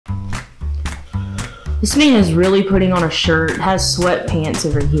This man is really putting on a shirt, has sweatpants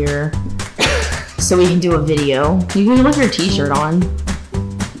over here, so we can do a video. You can leave your t-shirt on.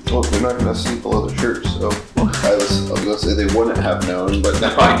 Well, they're not gonna see below the shirt, so I was gonna say they wouldn't have known, but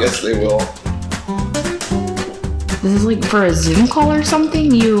now I guess they will. This is like for a Zoom call or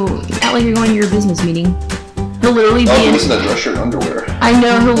something? You act like you're going to your business meeting. He'll literally be in... listen to dress shirt underwear. I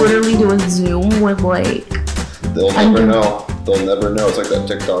know, he'll literally do a Zoom with like... They'll never know. They'll never know. It's like that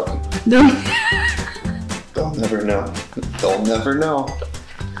TikTok. They'll never know. They'll never know.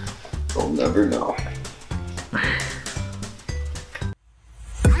 They'll never know.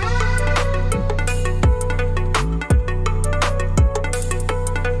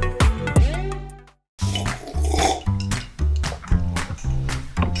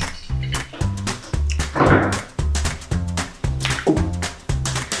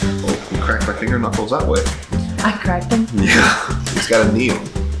 Cracked my finger knuckles that way. I cracked them? Yeah. He's got a knee on.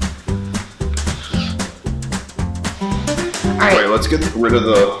 Alright. Wait, let's get rid of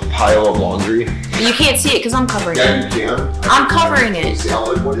the pile of laundry. You can't see it because I'm covering it. Yeah, you can. I'm covering it. See, I'm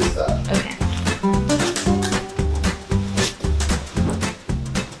like, what is that? Okay.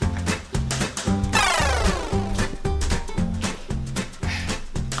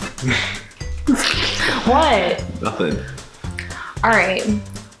 What? Nothing. Alright.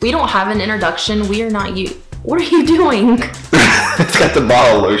 We don't have an introduction. We are not you. What are you doing? It's got the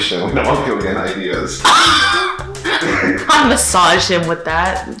bottle of lotion. We don't want people getting ideas. I massage him with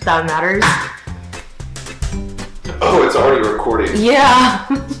that. If that matters. Oh, it's already recording. Yeah.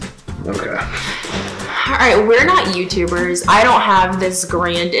 Okay. Alright, we're not YouTubers. I don't have this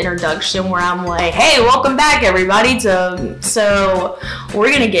grand introduction where I'm like, hey, welcome back everybody to... So,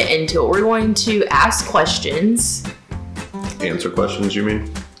 we're gonna get into it. We're going to ask questions. Answer questions, you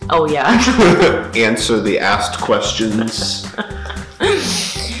mean? Oh, yeah. Answer the asked questions.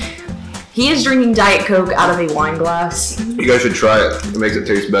 He is drinking Diet Coke out of a wine glass. You guys should try it. It makes it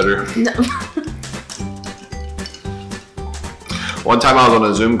taste better. No. One time I was on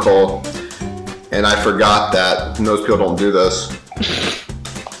a Zoom call and I forgot that most people don't do this.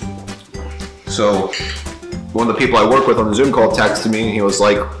 So one of the people I work with on the Zoom call texted me and he was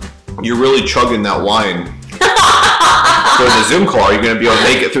like, "You're really chugging that wine for the Zoom call. Are you going to be able to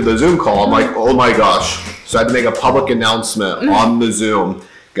make it through the Zoom call?" I'm like, oh my gosh. So I had to make a public announcement on the Zoom.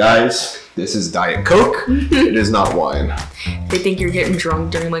 Guys, this is Diet Coke. It is not wine. They think you're getting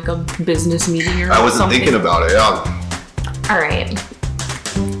drunk during like a business meeting or something. I wasn't thinking about it, yeah. Alright.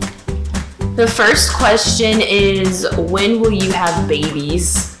 The first question is, when will you have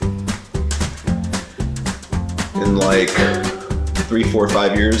babies? In like 3, 4,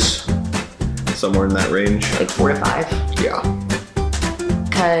 5 years. Somewhere in that range. Like 4 to 5. Yeah.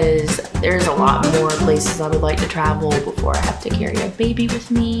 Because there's a lot more places I would like to travel before I have to carry a baby with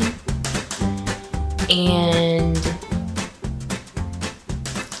me. And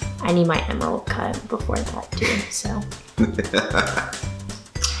I need my emerald cut before that too, so.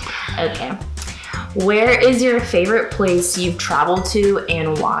 Okay. Where is your favorite place you've traveled to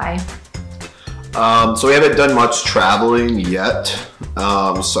and why? So we haven't done much traveling yet.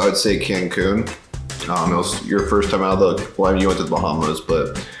 So I'd say Cancun. It was your first time out of the, well, you went to the Bahamas,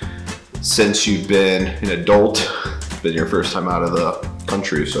 but since you've been an adult, it's been your first time out of the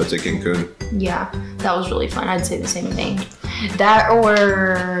country, so I'd say Cancun. Yeah, that was really fun. I'd say the same thing. That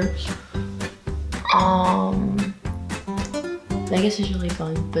or, Vegas is really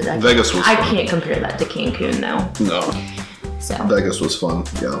fun, but Vegas was fun. I can't compare that to Cancun though. No. So. Vegas was fun,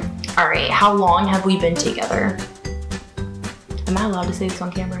 yeah. All right, how long have we been together? Am I allowed to say this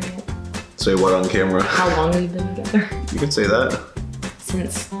on camera yet? Say what on camera? How long have we been together? You can say that.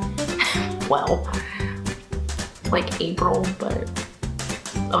 Since, well, like April, but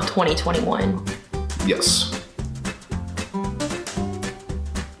of 2021. Yes.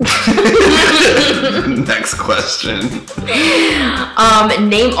 Next question.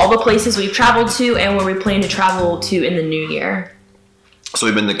 Name all the places we've traveled to and where we plan to travel to in the new year. So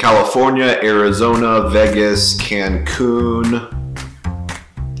we've been to California, Arizona, Vegas, Cancun.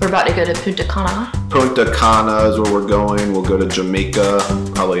 We're about to go to Punta Cana. Punta Cana is where we're going. We'll go to Jamaica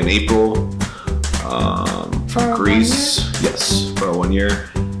probably in April. For Greece, yes, for 1 year.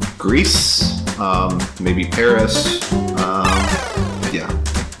 Greece, maybe Paris. Yeah.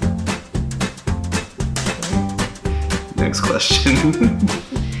 Next question.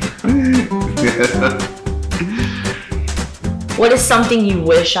 What is something you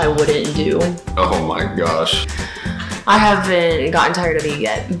wish I wouldn't do? Oh my gosh. I haven't gotten tired of it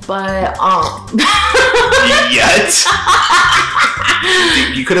yet, but Yet?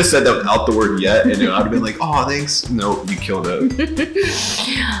 You could have said that without the word yet, and I'd have been like, oh, thanks. No, you killed it.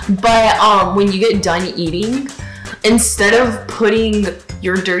 But when you get done eating, instead of putting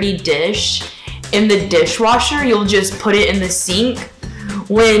your dirty dish in the dishwasher, you'll just put it in the sink.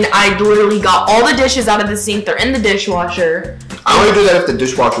 When I literally got all the dishes out of the sink, they're in the dishwasher. I only do that if the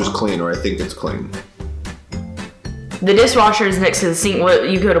dishwasher's clean, or I think it's clean. The dishwasher is next to the sink. What,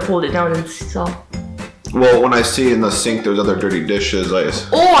 you could have pulled it down and saw. Well, when I see in the sink there's other dirty dishes, Or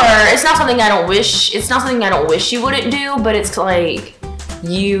it's not something I don't wish. It's not something I don't wish you wouldn't do, but it's like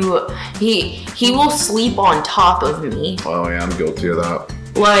he will sleep on top of me. Oh yeah, I'm guilty of that.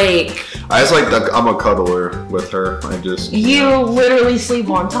 Like I just I'm a cuddler with her. You literally sleep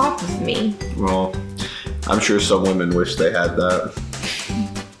on top of me. Well, I'm sure some women wish they had that.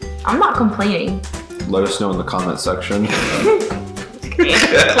 I'm not complaining. Let us know in the comment section.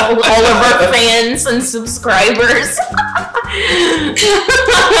 all of our fans and subscribers.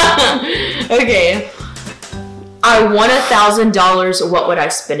 Okay. I won $1,000. What would I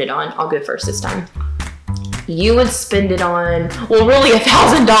spend it on? I'll go first this time. You would spend it on, well, really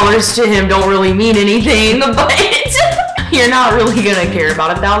 $1,000 to him don't really mean anything, but you're not really gonna care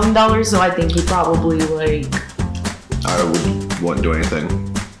about $1,000, so I think he probably like. I wouldn't do anything.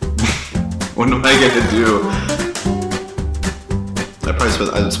 What am I gonna do?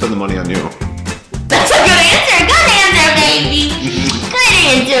 I'd spend the money on you. That's a good answer. Good answer, baby. Good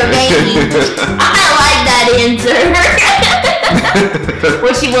answer, baby. I like that answer.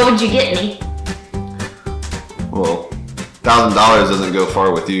 What would you get me? Well, $1,000 doesn't go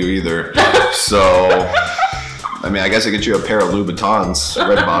far with you either. So, I mean, I guess I get you a pair of Louboutins,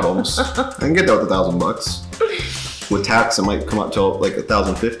 red bottoms. I can get that with $1,000. With tax, it might come up to like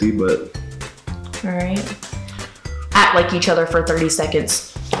 $1,050, but. All right. Act like each other for 30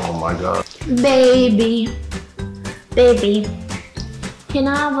 seconds. Oh my god. Baby, can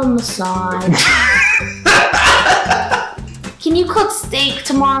I have a massage? Can you cook steak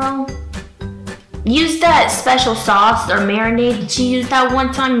tomorrow? Use that special sauce or marinade that you used that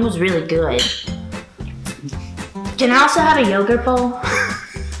one time. It was really good. Can I also have a yogurt bowl?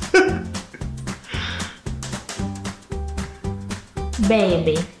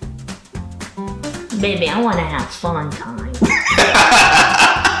 Baby, I want to have fun time.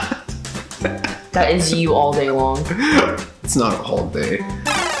 That is you all day long. It's not all day.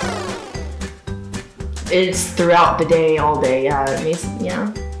 It's throughout the day, all day. Yeah, it makes,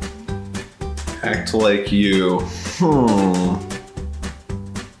 yeah. Act like you.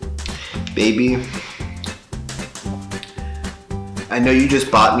 Baby, I know you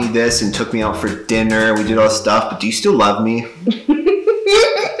just bought me this and took me out for dinner. We did all this stuff, but do you still love me?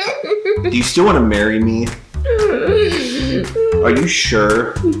 Do you still want to marry me? Are you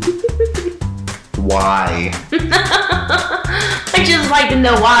sure? Why? I just like to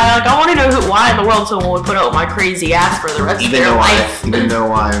know why. Like, I want to know why in the world someone would put up with my crazy ass for the rest of their life. Even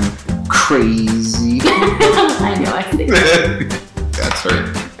though I'm crazy. I know, I think. That's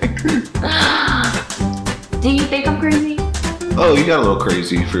her. Do you think I'm crazy? Oh, you got a little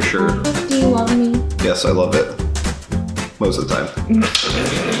crazy for sure. Do you love me? Yes, I love it. Most of the time.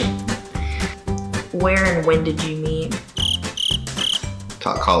 Where and when did you meet?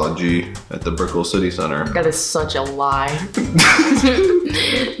 Tautology at the Brickell City Center. That is such a lie.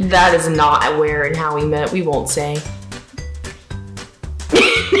 That is not where and how we met. We won't say.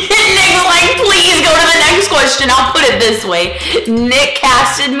 Nick's like, please go to the next question. I'll put it this way. Nick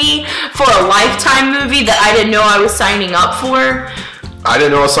casted me for a Lifetime movie that I didn't know I was signing up for. I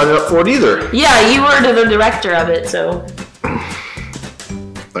didn't know I was signing up for it either. Yeah, you were the director of it, so.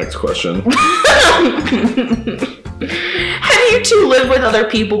 Next question. Have you two lived with other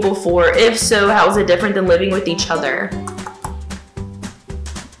people before? If so, how is it different than living with each other?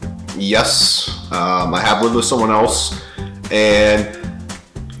 Yes, I have lived with someone else, and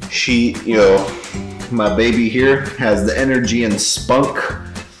she, my baby here has the energy and spunk.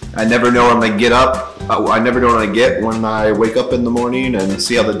 I never know when I get up. I never know when I get when I wake up in the morning and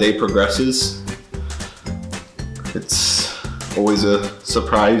see how the day progresses. It's always a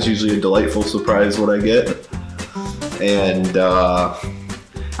surprise, usually a delightful surprise what I get. And I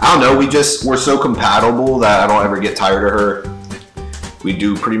don't know, we're so compatible that I don't ever get tired of her. We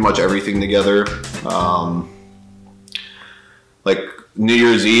do pretty much everything together. Like New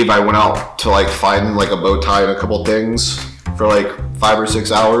Year's Eve, I went out to like find like a bow tie and a couple things for like 5 or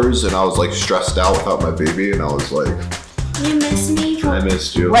 6 hours, and I was like stressed out without my baby, and I was like, you miss me? I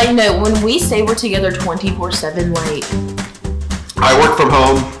missed you. Like, no, when we say we're together 24/7, like, I work from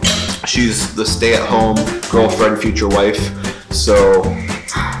home. She's the stay-at-home girlfriend, future wife. So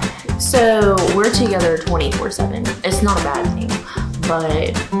we're together 24/7. It's not a bad thing,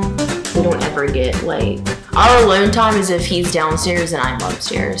 but we don't ever get like our alone time is if he's downstairs and I'm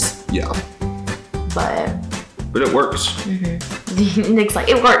upstairs. Yeah. But it works. Mm-hmm. Nick's like,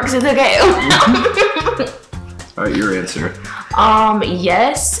 it works. It's okay. All right, your answer.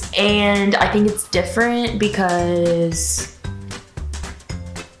 Yes, and I think it's different because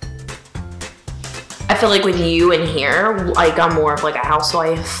I feel like with you in here, like I'm more of like a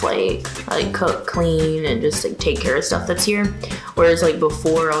housewife, like I cook, clean, and just like take care of stuff that's here. Whereas like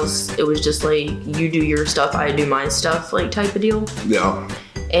before, it was just like you do your stuff, I do my stuff, like type of deal. Yeah.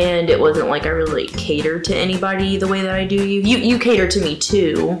 And it wasn't like I really like, catered to anybody the way that I do you. You cater to me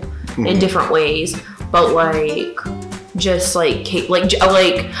too, in different ways, but like just like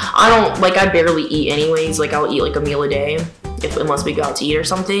I don't like I barely eat anyways. Like I'll eat like a meal a day unless we go out to eat or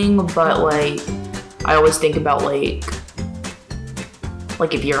something. But like I always think about like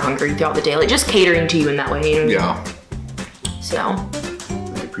if you're hungry throughout the day, like just catering to you in that way. You know? Yeah. So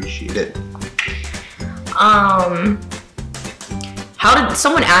I appreciate it. How did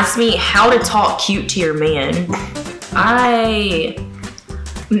someone ask me how to talk cute to your man?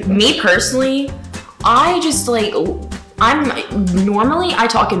 Me personally, I just like I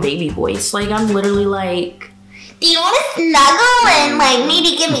talk in baby voice. Like I'm literally like, do you want to snuggle and like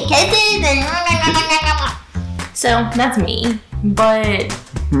maybe give me kisses and so that's me. But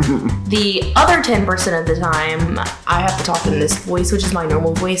the other 10% of the time, I have to talk in this voice, which is my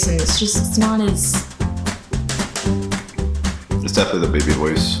normal voice, and it's not as. It's definitely the baby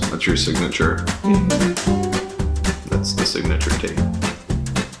voice. That's your signature. That's the signature tape.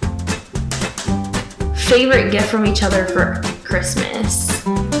 Favorite gift from each other for Christmas?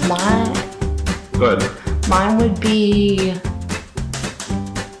 Go ahead. Mine would be.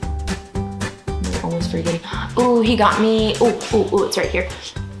 I'm almost forgetting. Oh, he got me. Oh, it's right here.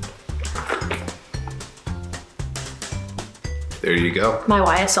 There you go. My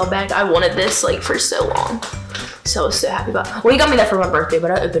YSL bag. I wanted this like for so long. So happy about it. Well, he got me that for my birthday,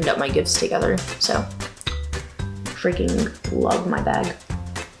 but I opened up my gifts together. So freaking love my bag.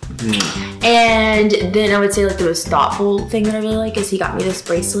 And then I would say like the most thoughtful thing that I really like is he got me this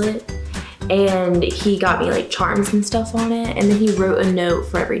bracelet and he got me like charms and stuff on it. And then he wrote a note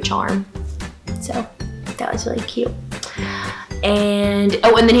for every charm. So that was really cute. And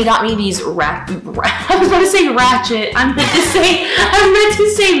and then he got me these I was about to say ratchet. I meant to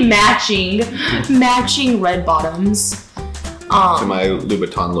say matching red bottoms. To my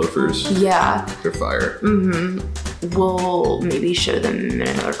Louboutin loafers. Yeah. They're fire. We'll maybe show them in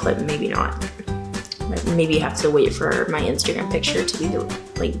another clip, maybe not. Maybe you have to wait for my Instagram picture to be the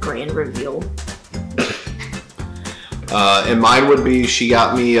like grand reveal. And mine would be she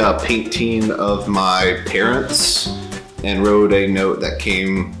got me a painting of my parents and wrote a note that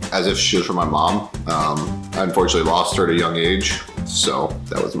came as if she was from my mom. I unfortunately lost her at a young age, so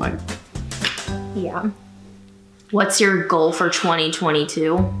that was mine. Yeah. What's your goal for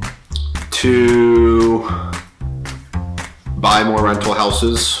 2022? To buy more rental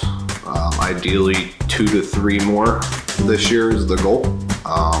houses. Ideally 2 to 3 more this year is the goal.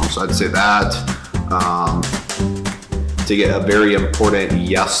 So I'd say that. To get a very important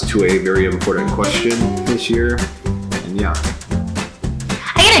yes to a very important question this year. And yeah.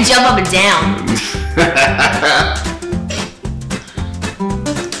 I gotta jump up and down.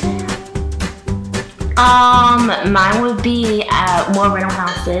 Mine would be more rental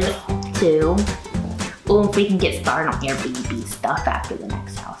houses too. Or if we can get started on Airbnb stuff after the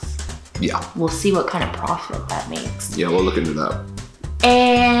next house. Yeah. We'll see what kind of profit that makes. Yeah, we'll look into that.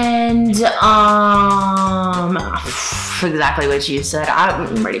 And exactly what you said.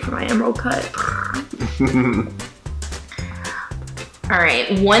 I'm ready for my emerald cut. All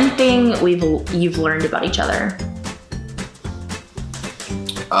right, one thing you've learned about each other.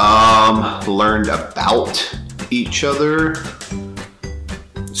 Learned about each other.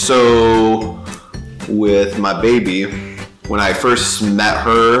 So with my baby, when I first met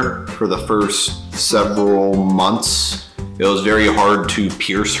her for the first several months, it was very hard to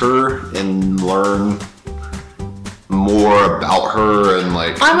pierce her and learn more about her and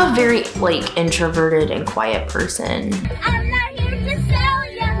like. I'm a very like introverted and quiet person. I'm not here to sell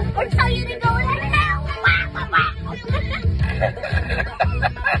you or tell you to go to hell.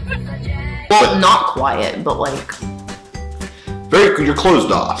 Well, not quiet, but like. You're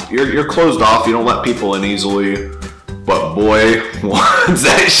closed off. You're closed off. You don't let people in easily. But boy, once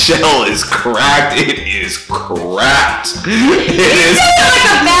that shell is cracked, it is cracked. It is. Like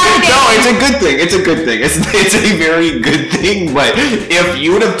a bad No, it's a good thing. It's a good thing. It's a very good thing. But if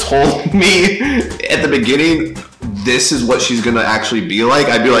you would have told me at the beginning, this is what she's gonna actually be like,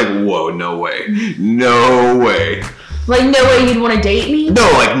 I'd be like, whoa, no way. No way. Like, no way you'd want to date me?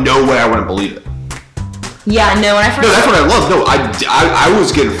 No, like, no way I wouldn't believe it. Yeah, no, when I first... No, that's what I love. No, I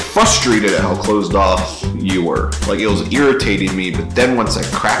was getting frustrated at how closed off you were. Like, it was irritating me, but then once I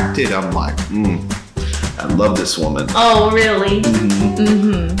cracked it, I'm like, I love this woman. Oh, really?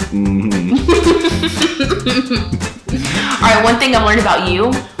 Alright, one thing I've learned about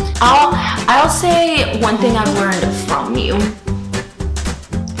you. I'll say one thing I've learned from you.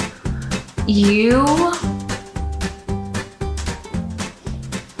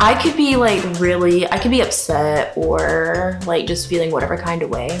 I could be like I could be upset or like just feeling whatever kind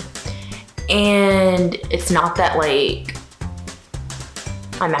of way. And it's not that like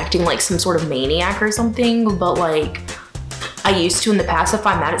I'm acting like some sort of maniac or something, but like I used to in the past, if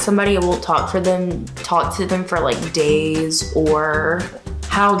I'm mad at somebody, I won't talk to them for like days, or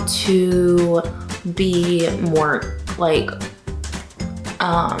how to be more like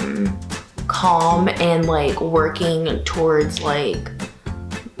calm and like working towards like,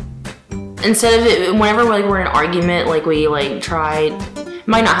 instead of it, whenever like we're in an argument, like we like try, it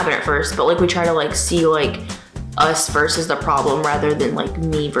might not happen at first, but like we try to like see like us versus the problem rather than like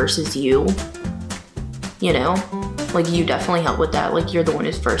me versus you, you know? Like you definitely help with that. Like you're the one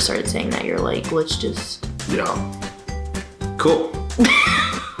who first started saying that. You're like, let's just... Yeah. Cool.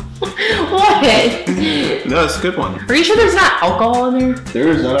 What? No, it's a good one. Are you sure there's not alcohol in there? There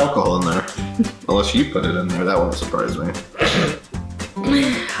is not alcohol in there. Unless you put it in there. That wouldn't surprise me.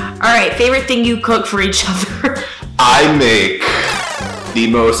 Alright, favorite thing you cook for each other? I make the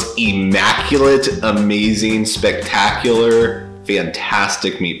most immaculate, amazing, spectacular,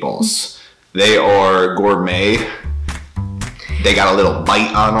 fantastic meatballs. They are gourmet. They got a little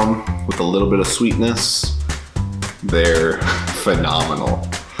bite on them with a little bit of sweetness. They're phenomenal.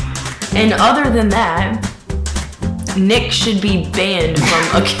 And other than that, Nick should be banned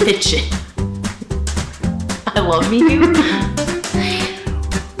from a kitchen. I love you.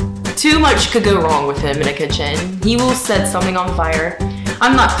 Too much could go wrong with him in a kitchen. He will set something on fire.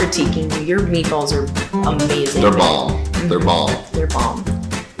 I'm not critiquing you. Your meatballs are amazing. They're bomb. They're bomb. They're bomb.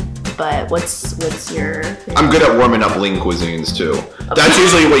 But what's your... I'm good at warming up lean cuisines too. That's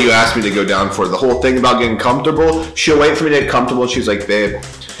usually what you ask me to go down for. The whole thing about getting comfortable, she'll wait for me to get comfortable. She's like, babe,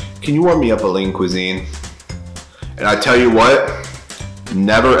 can you warm me up a lean cuisine? And I tell you what,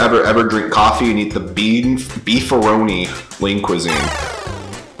 never, ever, ever drink coffee and eat the beefaroni lean cuisine.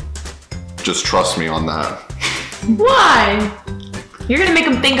 Just trust me on that. Why? You're gonna make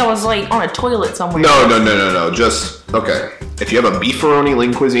him think I was like on a toilet somewhere. No. Just, okay. If you have a beefaroni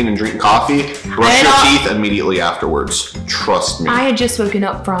lean cuisine and drink coffee, brush your teeth immediately afterwards. Trust me. I had just woken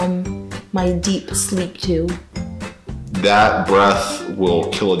up from my deep sleep too. That breath will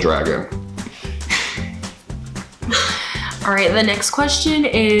kill a dragon. All right, the next question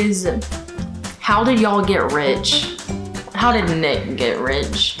is, how did y'all get rich? How did Nick get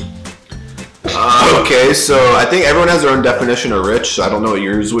rich? Okay, so I think everyone has their own definition of rich, so I don't know what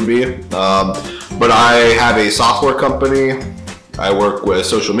yours would be. But I have a software company. I work with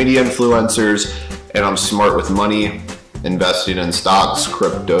social media influencers, and I'm smart with money, investing in stocks,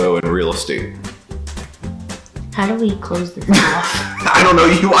 crypto, and real estate. How do we close this off? I don't know,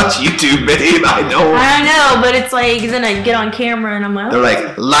 you watch YouTube, babe, I know. I know, but it's like, then I get on camera and I'm like... They're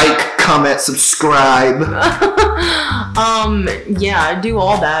like, comment, subscribe. Yeah, I do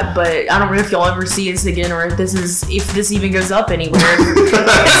all that, but I don't know if y'all ever see us again or if this even goes up anywhere.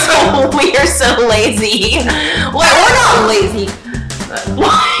 So we are so lazy. Well, we're not lazy. I'm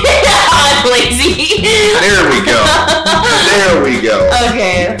lazy. There we go.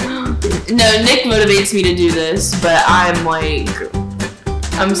 Okay. No, Nick motivates me to do this, but I'm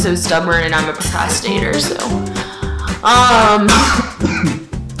so stubborn and I'm a procrastinator, so.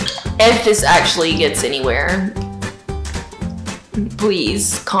 If this actually gets anywhere,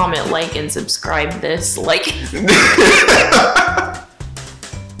 please comment, like, and subscribe this.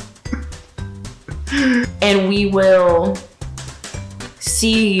 And we will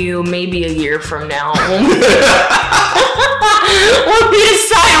see you maybe a year from now. When we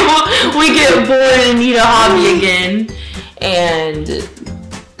decide we get bored and need a hobby again, and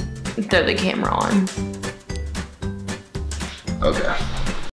throw the camera on. Okay.